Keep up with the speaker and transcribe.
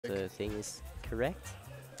the thing is correct.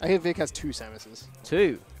 I hear Vic has 2 Samuses.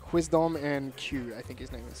 2. Wisdom and Q, I think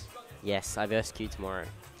his name is. Yes, I verse Q tomorrow.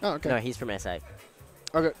 Oh, okay. No, he's from SA.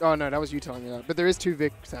 Okay. Oh, no, that was you telling me that. But there is 2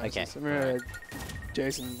 Vic Samuses. Okay. I remember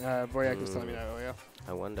Jason Voyak was telling me that earlier.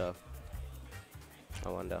 I wonder.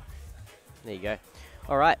 There you go.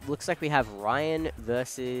 All right, looks like we have Ryan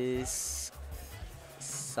versus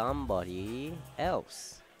somebody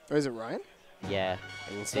else. Oh, is it Ryan? Yeah, I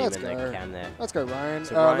can see him in the cam there. Let's go, Ryan.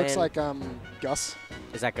 So Ryan looks like Gus.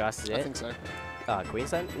 Is that Gus, is it? I think so.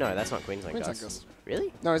 Queensland? No, that's not Queensland, Gus.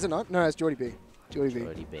 Really? No, is it not? No, it's Geordie B. Geordie B.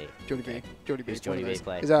 Geordie B. Geordie B. Geordie B. Who's Geordie B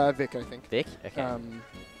play? Is Vic, I think. Vic? Okay.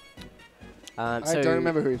 I don't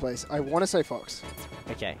remember who he plays. I want to say Fox.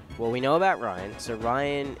 Okay. Well, we know about Ryan. So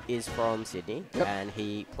Ryan is from Sydney, yep. and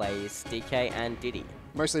he plays DK and Diddy.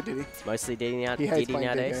 Mostly Diddy. Mostly Diddy, he hates Diddy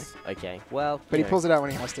nowadays? DK. Okay. Well, but he pulls it out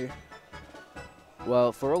when he has to.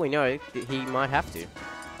 Well, for all we know, he might have to.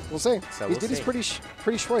 We'll see. So Diddy's pretty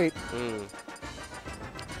sweet.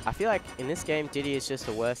 I feel like in this game, Diddy is just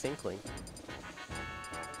a worse inkling.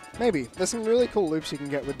 Maybe. There's some really cool loops you can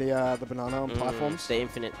get with the banana on platforms. The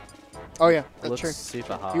infinite. Oh, yeah. That's true.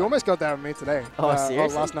 Super hard. You almost got that with me today. Oh,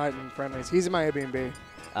 seriously? Last night in friendlies. He's in my Airbnb.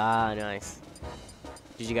 Ah, nice.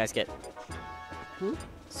 Did you guys get... Who?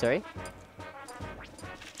 Sorry?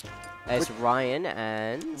 It's Ryan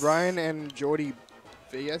and... Ryan and Geordie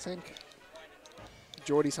V, I think.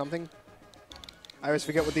 Geordie something. I always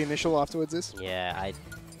forget what the initial afterwards is. Yeah,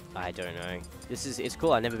 I don't know. It's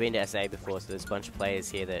cool. I've never been to SA before, so there's a bunch of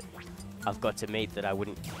players here that I've got to meet that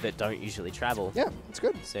that don't usually travel. Yeah, it's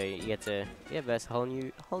good. So you get to verse a whole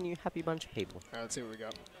new happy bunch of people. Alright, let's see what we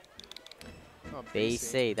got. Oh,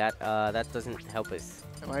 BC. That doesn't help us.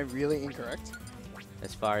 Am I really incorrect?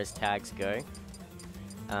 As far as tags go.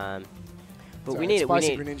 But sorry, we need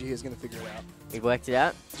Spicy Greninja here is going to figure it out. You worked it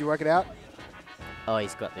out? Did you work it out? Oh,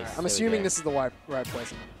 he's got this. I'm assuming this is the right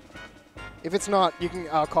place. If it's not, you can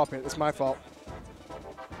cop it. It's my fault.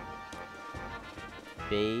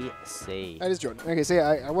 BC. That is Jordan. Okay, see,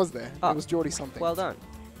 I was there. Oh. It was Geordie something. Well done.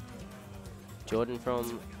 Jordan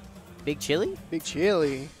from Big Chilli? Big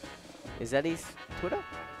Chilli. Is that his Twitter?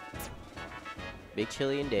 Big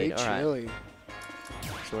Chilli indeed. Big Chilli.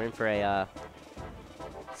 So we're in for a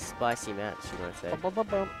spicy match, you want to say.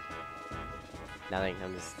 Nothing,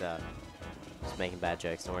 I'm just making bad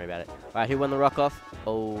jokes, don't worry about it. Alright, who won the rock-off?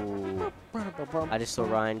 Oh, I just saw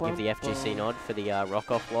Ryan give the FGC nod for the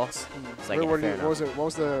rock-off loss. So what was it?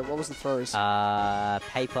 What was the throws?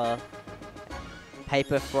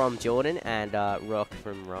 Paper from Jordan and rock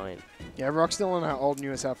from Ryan. Yeah, rock's still on our old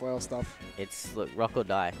New South Wales stuff. It's, look, rock or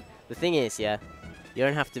die. The thing is, yeah, you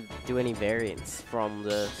don't have to do any variants from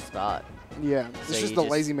the start. Yeah, it's so just the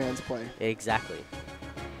lazy man's play. Exactly.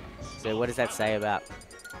 So what does that say about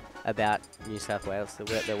New South Wales,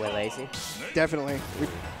 that we're lazy? Definitely.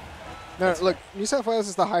 No, look, New South Wales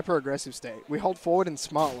is the hyper-aggressive state. We hold forward in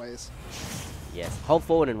smart ways. Yes. Hold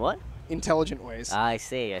forward in what? Intelligent ways. I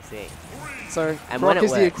see. So, and rock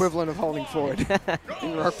is the equivalent of holding forward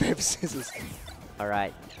in rock, paper, scissors. All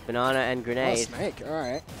right. Banana and grenade. Oh, snake. All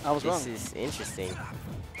right. I was wrong. This is interesting.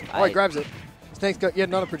 Oh, he grabs it. Snake's got, yeah,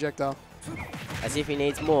 not a projectile. As if he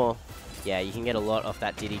needs more. Yeah, you can get a lot off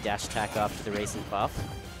that Diddy dash attack after the recent buff.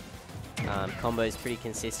 Combos pretty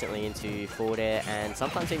consistently into forward air and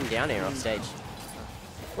sometimes even down air off stage.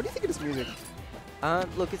 What do you think of this music?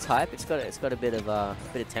 Look, it's hype. It's got a bit of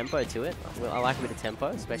tempo to it. I like a bit of tempo,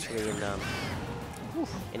 especially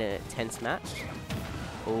in a tense match.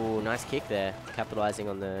 Oh, nice kick there, capitalizing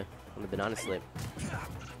on the banana slip.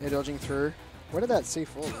 They're dodging through. Where did that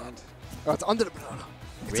C4 land? Oh, it's under the banana.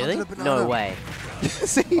 It's really? Under the banana. No way.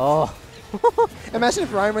 See? Oh. Imagine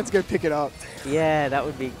if Ryan went to go pick it up. Yeah, that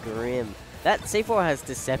would be grim. That C4 has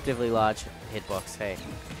deceptively large hitbox, hey.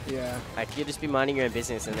 Yeah. Like, you just be minding your own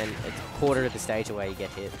business and then it's a quarter of the stage away you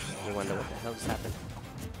get hit. You wonder what the hell just happened.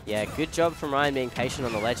 Yeah, good job from Ryan being patient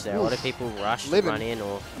on the ledge there. Oof. A lot of people rush to run in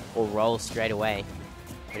or roll straight away.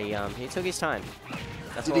 But he took his time.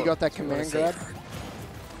 Did he got that command grab?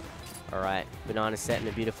 Alright, banana set in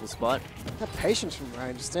a beautiful spot. That patience from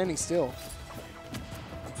Ryan, just standing still.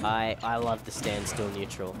 I love the standstill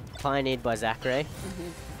neutral. Pioneered by Zachary.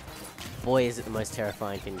 Boy, is it the most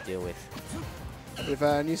terrifying thing to deal with. If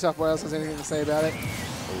New South Wales has anything to say about it,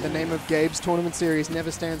 the name of Gabe's tournament series,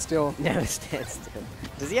 Never Stand Still. Never Stand Still.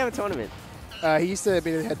 Does he have a tournament? He used to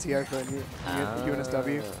be the head TO for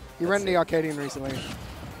UNSW. He ran the Arcadian recently.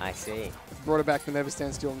 I see. Brought it back to Never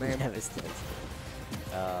Stand Still name. Never Stand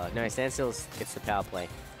Still. No, Stand Still's gets the power play.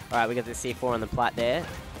 Alright, we got the C4 on the plat there.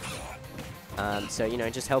 So, you know,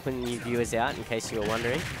 just helping you viewers out in case you were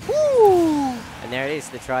wondering. Woo! And there it is,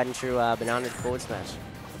 the tried and true banana forward smash.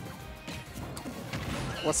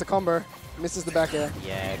 What's the combo? Misses the back air.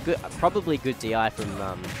 Yeah, good. Probably good DI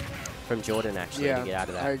from Jordan actually to get out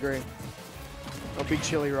of that. I agree. Or Big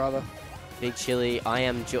Chilli rather. Big Chilli. I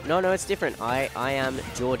am. No, it's different. I am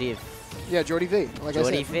Jordiv. Yeah, Jordy V. Like I said.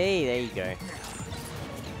 Jordy V. There you go.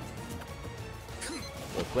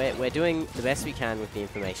 Look, we're doing the best we can with the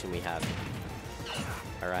information we have.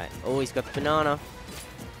 All right. Oh, he's got the banana,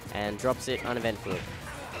 and drops it uneventfully.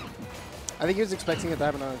 I think he was expecting it to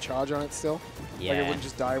have another charge on it still. Yeah. Like it wouldn't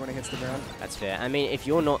just die when it hits the ground. That's fair. I mean, if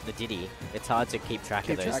you're not the Diddy, it's hard to keep track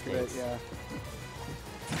of those things. Yeah.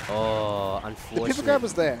 Oh, unfortunately. The pivot grab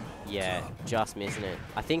was there. Yeah, just missing it.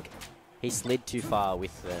 I think he slid too far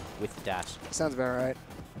with the dash. Sounds about right.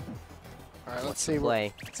 All right, let's see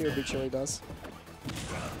what Big Chilli does.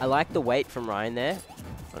 I like the weight from Ryan there.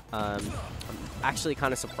 I'm actually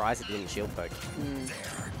kind of surprised it didn't shield poke.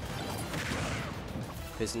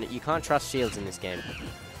 Because you can't trust shields in this game.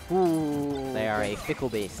 Ooh. They are a fickle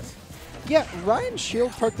beast. Yeah, Ryan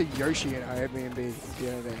shield poked the Yoshi in Airbnb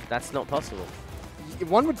the other day. That's not possible.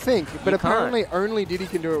 One would think, but apparently can't. only Diddy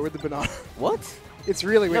can do it with the banana. What? It's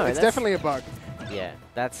really weird. No, it's definitely a bug. Yeah,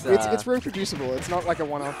 that's... It's reproducible. It's not like a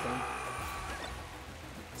one-off thing.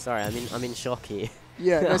 Sorry, I'm in shock here.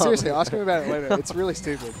 Yeah, no, seriously, ask him about it later. It's really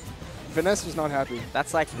stupid. Vanessa was not happy.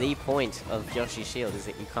 That's like the point of Yoshi's shield, is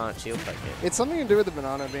that you can't shield poke it. It's something to do with the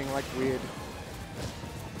banana being like weird.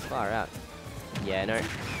 Far out. Yeah, no.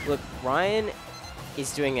 Look, Ryan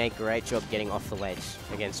is doing a great job getting off the ledge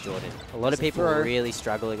against Jordan. A lot of people really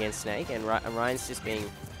struggle against Snake, and Ryan's just being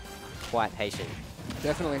quite patient.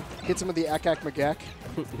 Definitely. Hits him with the Akak Magak.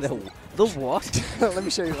 The what? Let me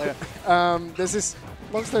show you later. There's this,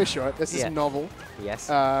 long story short, there's this novel. Yes.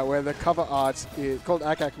 Where the cover art is called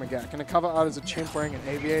Akak Magak, and the cover art is a chimp wearing an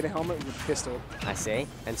aviator helmet with a pistol. I see.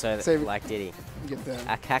 And so like Diddy. Get the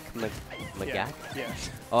Akak Magak? Yeah.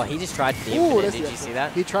 Oh, he just tried for the infinite. Did you see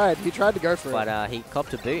that? He tried to go for it. But he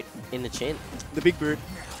copped a boot in the chin. The big boot.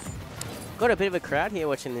 Got a bit of a crowd here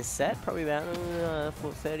watching this set. Probably about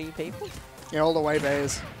 30 people. Yeah, all the way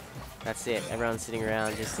bays. That's it. Everyone's sitting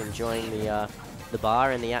around just enjoying the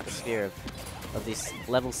bar and the atmosphere of this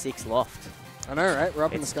level 6 loft. I know, right? We're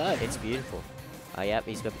up in the sky. It's beautiful. Oh, yep,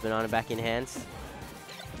 he's got the banana back in hands.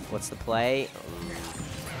 What's the play?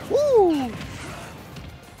 Woo!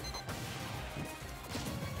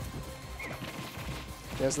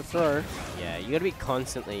 There's the throw. Yeah, you got to be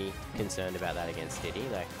constantly concerned about that against Diddy.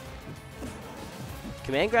 Like,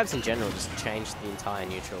 command grabs in general just change the entire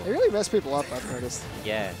neutral. They really mess people up, I've noticed.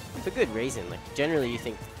 Yeah, for good reason. Like, generally you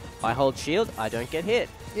think, I hold shield, I don't get hit.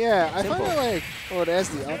 Yeah, Simple. I find it like, oh, there's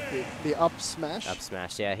the up smash. Up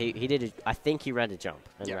smash, yeah. He did I think he ran a jump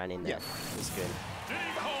and ran in there. Yeah. It was good.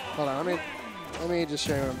 Hold on, let me just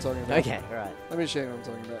show you what I'm talking about. Okay, all right. Let me show you what I'm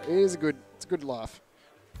talking about. It's a good laugh.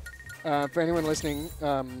 For anyone listening,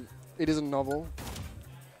 it is a novel.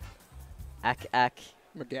 Macaque.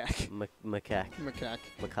 Macaque.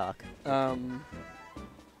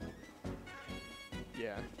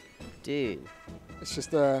 Yeah. Dude. It's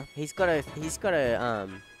just He's got a big cigar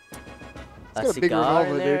revolver,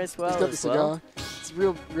 in there dude. as well. He's got the cigar. It's a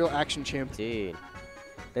real action chimp. Dude.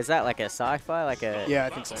 Is that like a sci-fi, like a I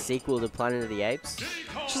think so. sequel to Planet of the Apes?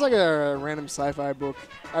 It's just like a random sci-fi book.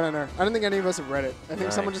 I don't know. I don't think any of us have read it. I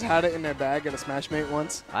think someone just had it in their bag at a Smashmate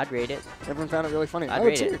once. I'd read it. Everyone found it really funny. I'd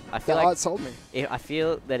read it. I feel like like it sold me. I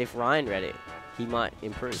feel that if Ryan read it, he might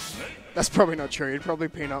improve. That's probably not true. He'd probably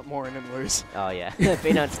peanut more in and lose. Oh yeah,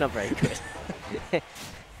 Peanut's not very good.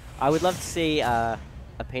 I would love to see a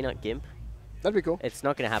Peanut Gimp. That'd be cool. It's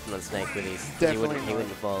not going to happen on Snake with his. Definitely he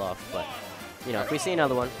wouldn't fall off, but you know, if we see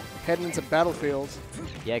another one. Heading into Battlefield.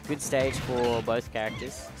 Yeah, good stage for both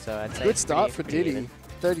characters. So I'd say good start for Diddy. Even.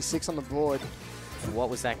 36 on the board.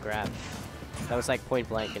 What was that grab? That was like point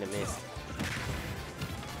blank and it missed.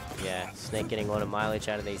 Yeah, Snake getting a lot of mileage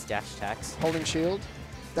out of these dash attacks. Holding shield.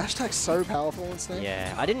 Dash attack's so powerful in Snake.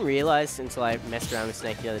 Yeah, I didn't realize until I messed around with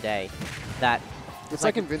Snake the other day that it's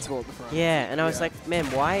like invincible at the front. Yeah, and I was like, man,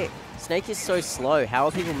 why? Snake is so slow. How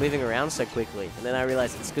are people moving around so quickly? And then I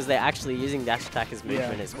realized it's because they're actually using dash attack as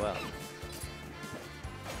movement as well.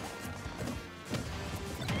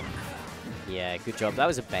 Yeah, good job. That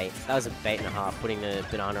was a bait. That was a bait and a half, putting the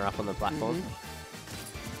banana up on the platform.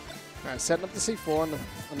 All right, setting up the C4 on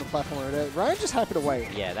the platform over there. Ryan just happy to wait.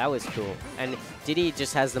 Yeah, that was cool. And Diddy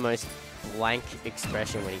just has the most blank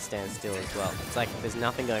expression when he stands still as well. It's like there's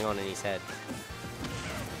nothing going on in his head.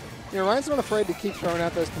 Yeah, Ryan's not afraid to keep throwing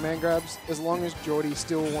out those command grabs as long as Jordy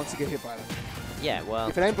still wants to get hit by them. Yeah, well...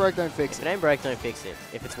 If it ain't broke, don't fix it. If it ain't broke, don't fix it.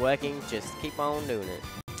 If it's working, just keep on doing it.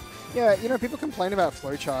 Yeah, you know, people complain about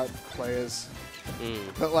flowchart players.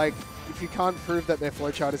 But, like, if you can't prove that their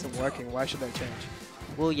flowchart isn't working, why should they change?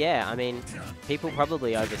 Well, yeah, I mean, people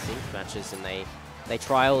probably overthink matches and they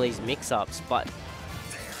try all these mix-ups, but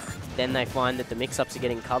then they find that the mix-ups are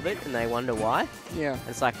getting covered and they wonder why. Yeah. And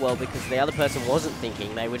it's like, well, because the other person wasn't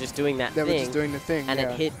thinking, they were just doing that thing. They were just doing the thing, and yeah.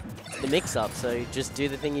 it hit the mix-up, so just do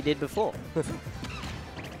the thing you did before.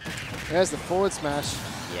 There's the forward smash.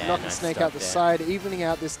 Yeah, Knocking nice Snake stuff out the there. side, evening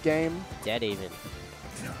out this game. Dead even.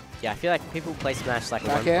 Yeah, I feel like people play Smash like a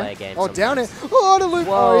Back air. one-player game. Oh, sometimes. down it. Oh, the loop.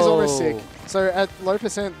 Oh, he's almost sick. Whoa. So at low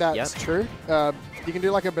percent, that's Yep. true. You can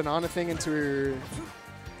do like a banana thing into...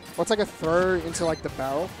 What's like a throw into like the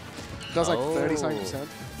barrel? Does like 30-something%.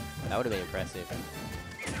 That would have been impressive.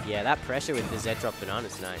 Yeah, that pressure with the Z drop banana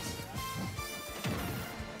is nice.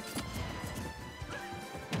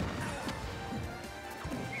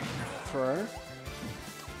 Throw.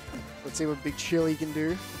 Let's see what Big Chilli can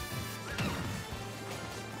do.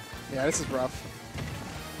 Yeah, this is rough.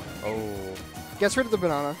 Oh. Gets rid of the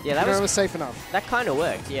banana. Yeah, that was safe enough. That kind of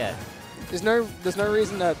worked, yeah. There's no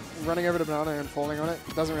reason that running over the banana and falling on it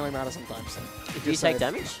doesn't really matter sometimes. Do you take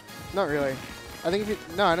damage? Not really. I think if you,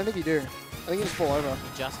 no, I don't think you do. I think you just fall over. You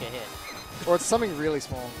just get hit. Or it's something really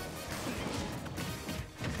small.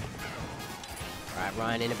 Alright,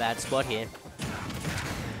 Ryan in a bad spot here.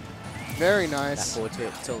 Very Back nice. forward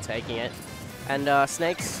still taking it. And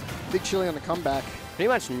Snake's Big Chilli on the comeback. pretty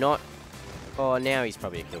much not... Oh, now he's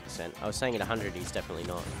probably a kill percent. I was saying at 100, he's definitely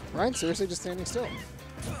not. Ryan seriously just standing still.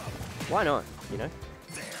 Why not, you know?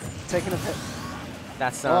 Taking a hit.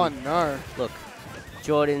 That's, Oh no. Look,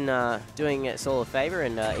 Jordan doing us all a favor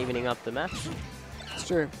and evening up the match. It's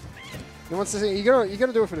true. He wants to say, you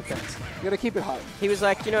gotta do it for defense. You gotta keep it high. He was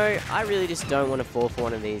like, you know, I really just don't want to fall for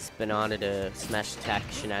one of these banana to smash attack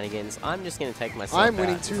shenanigans. I'm just going to take myself I'm out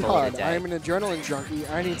winning and too call it a hard. day." I am an adrenaline junkie.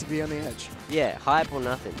 I need to be on the edge. Yeah, hype or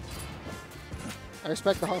nothing. I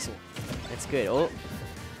respect the hustle. That's good. Oh,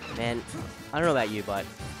 man, I don't know about you, but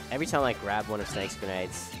every time I grab one of Snake's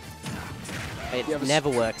grenades, it never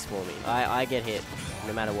works for me. I get hit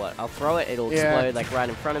no matter what. I'll throw it, it'll explode like right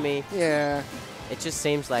in front of me. Yeah. It just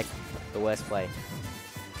seems like the worst play.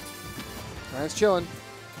 Ryan's chilling.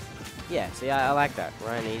 Yeah, see, I like that.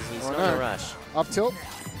 Ryan, he's not in a rush. Up tilt.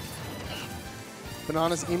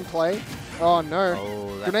 Banana's in play. Oh no.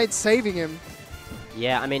 Oh, Grenade saving him.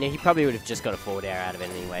 yeah, I mean, he probably would have just got a forward air out of it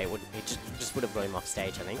anyway. He just would have got him off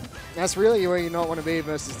stage, I think. That's really where you not want to be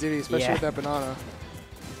versus Diddy, especially with that banana.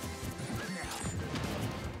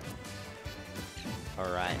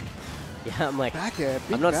 All right. Yeah, I'm like, Back air,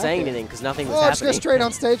 big I'm not back saying air. anything because nothing was Oh, just happening. go straight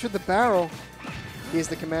on stage with the barrel. Here's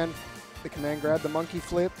the command grab, the monkey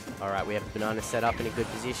flip. All right, we have the banana set up in a good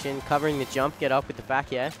position. Covering the jump, get up with the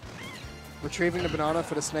back air. Retrieving the banana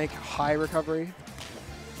for the Snake high recovery.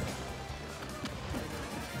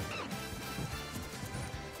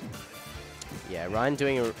 Yeah, Ryan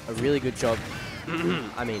doing a really good job.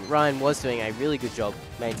 I mean, Ryan was doing a really good job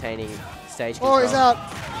maintaining stage control. Oh, he's out.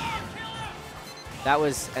 That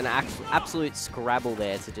was an absolute scrabble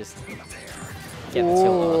there to just get the tilt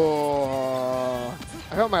off. Oh,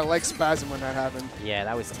 I felt my leg spasm when that happened. Yeah,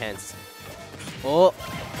 that was tense. Oh,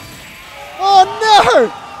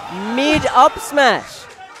 Oh mid up smash.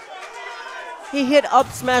 He hit up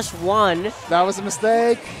smash 1. no! That was a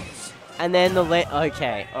mistake. And then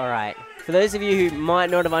okay, all right. For those of you who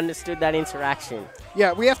might not have understood that interaction.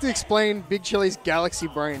 Yeah, we have to explain Big Chilli's galaxy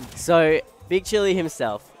brain. So, Big Chilli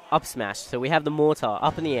himself, up smash. So we have the mortar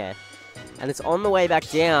up in the air. And it's on the way back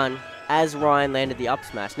down as Ryan landed the up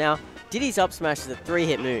smash. Now, Diddy's up smash is a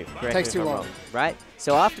 3-hit move. Correct Takes me if too I'm long. wrong, right?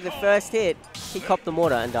 So after the first hit, he copped the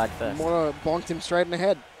mortar and died first. Mortar bonked him straight in the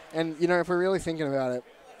head. And, you know, if we're really thinking about it,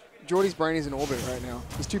 Jordy's brain is in orbit right now.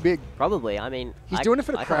 He's too big. Probably. I mean, He's doing it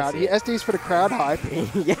for the I can't crowd. see He it. SDs for the crowd hype.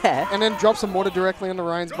 Yeah. And then drops some mortar directly onto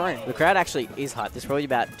Ryan's brain. The crowd actually is hyped. There's probably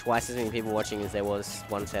about twice as many people watching as there was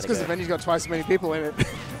one set It's ago. because the venue's got twice as many people in it.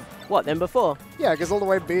 What, than before? Yeah, because all the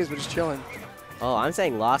way B's were just chilling. Oh, I'm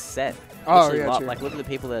saying last set. Oh, Literally yeah, true. Like, look at the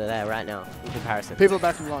people that are there right now in comparison. People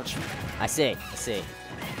back from lunch. I see.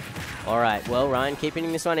 All right, well, Ryan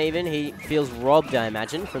keeping this one even. He feels robbed, I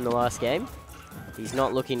imagine, from the last game. He's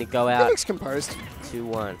not looking to go He out looks composed.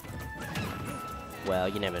 2-1. Well,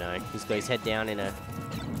 you never know. He's got his head down in a...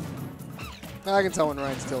 I can tell when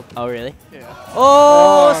Ryan's tilted. Oh, really? Yeah.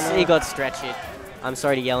 Oh, no. He got stretched. I'm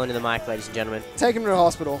sorry to yell into the mic, ladies and gentlemen. Take him to the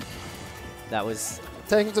hospital. That was...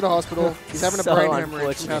 Take him to the hospital. He's having So a brain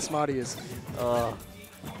hemorrhage from how unfortunate. smart he is. Oh.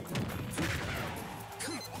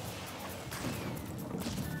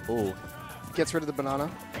 Ooh. Gets rid of the banana.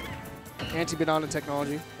 Anti-banana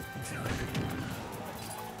technology.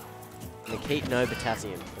 Nikit, no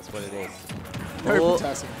potassium. That's what it is. No Oh,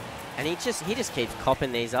 potassium. and he just keeps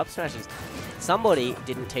copping these up smashes. Somebody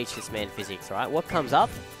didn't teach this man physics, right? What comes up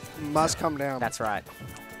must come down. That's right.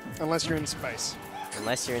 Unless you're in space.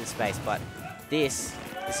 Unless you're in space, but this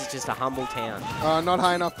is just a humble town. Not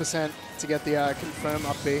high enough percent to get the confirm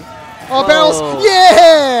up B. Oh, barrels! Got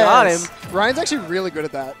Yes! him. Ryan's actually really good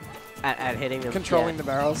at that. At hitting them. Controlling the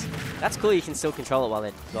barrels. That's cool. You can still control it while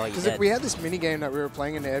you're dead. Because we had this mini game that we were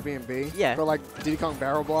playing in the Airbnb. Yeah. For like Diddy Kong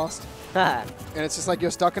Barrel Blast. And it's just like you're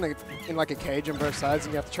stuck in like a cage on both sides,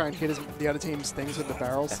 and you have to try and hit the other team's things with the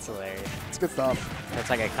barrels. That's hilarious. It's good stuff. That's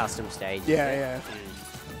like a custom stage. Yeah, yeah.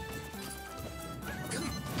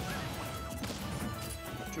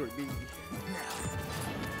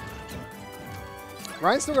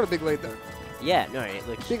 Ryan's still got a big lead though. Yeah, no,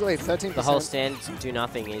 look. Big lead, 13%. The whole stand do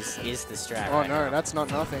nothing is the strat. Oh right no, now. that's not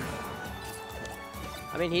nothing.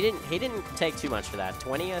 I mean, he didn't take too much for that.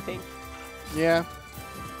 20, I think. Yeah.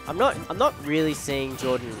 I'm not really seeing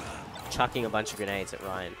Jordan chucking a bunch of grenades at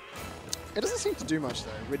Ryan. It doesn't seem to do much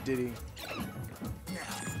though with Diddy.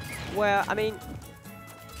 Well, I mean,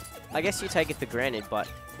 I guess you take it for granted, but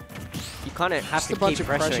you kind of have to keep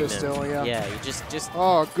pressuring them. Still, yeah. Yeah, you just.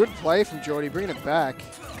 Oh, good play from Jordy, bringing it back.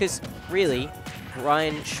 Because really,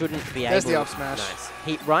 Ryan shouldn't be able. There's the up smash.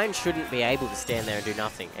 Nice. Ryan shouldn't be able to stand there and do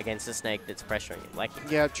nothing against a Snake that's pressuring him. Like.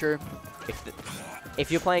 Yeah, true.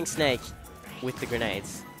 If you're playing Snake with the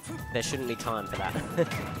grenades, there shouldn't be time for that.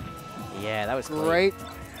 Yeah, that was great.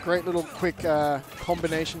 Clean. Great little quick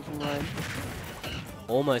combination from Ryan.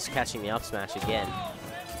 Almost catching the up smash again.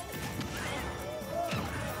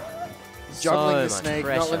 Juggling the Snake,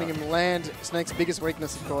 pressure. not letting him land. Snake's biggest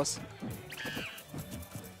weakness, of course.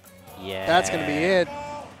 Yeah. That's going to be it.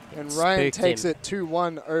 And Ryan takes him. it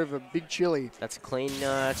 2-1 over Big Chilli. That's a clean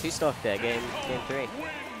 2-stock there, game 3.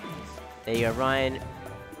 There you go, Ryan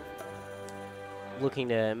looking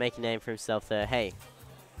to make a name for himself there. Hey,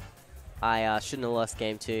 I shouldn't have lost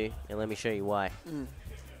game 2, and let me show you why.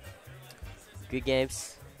 Good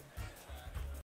games.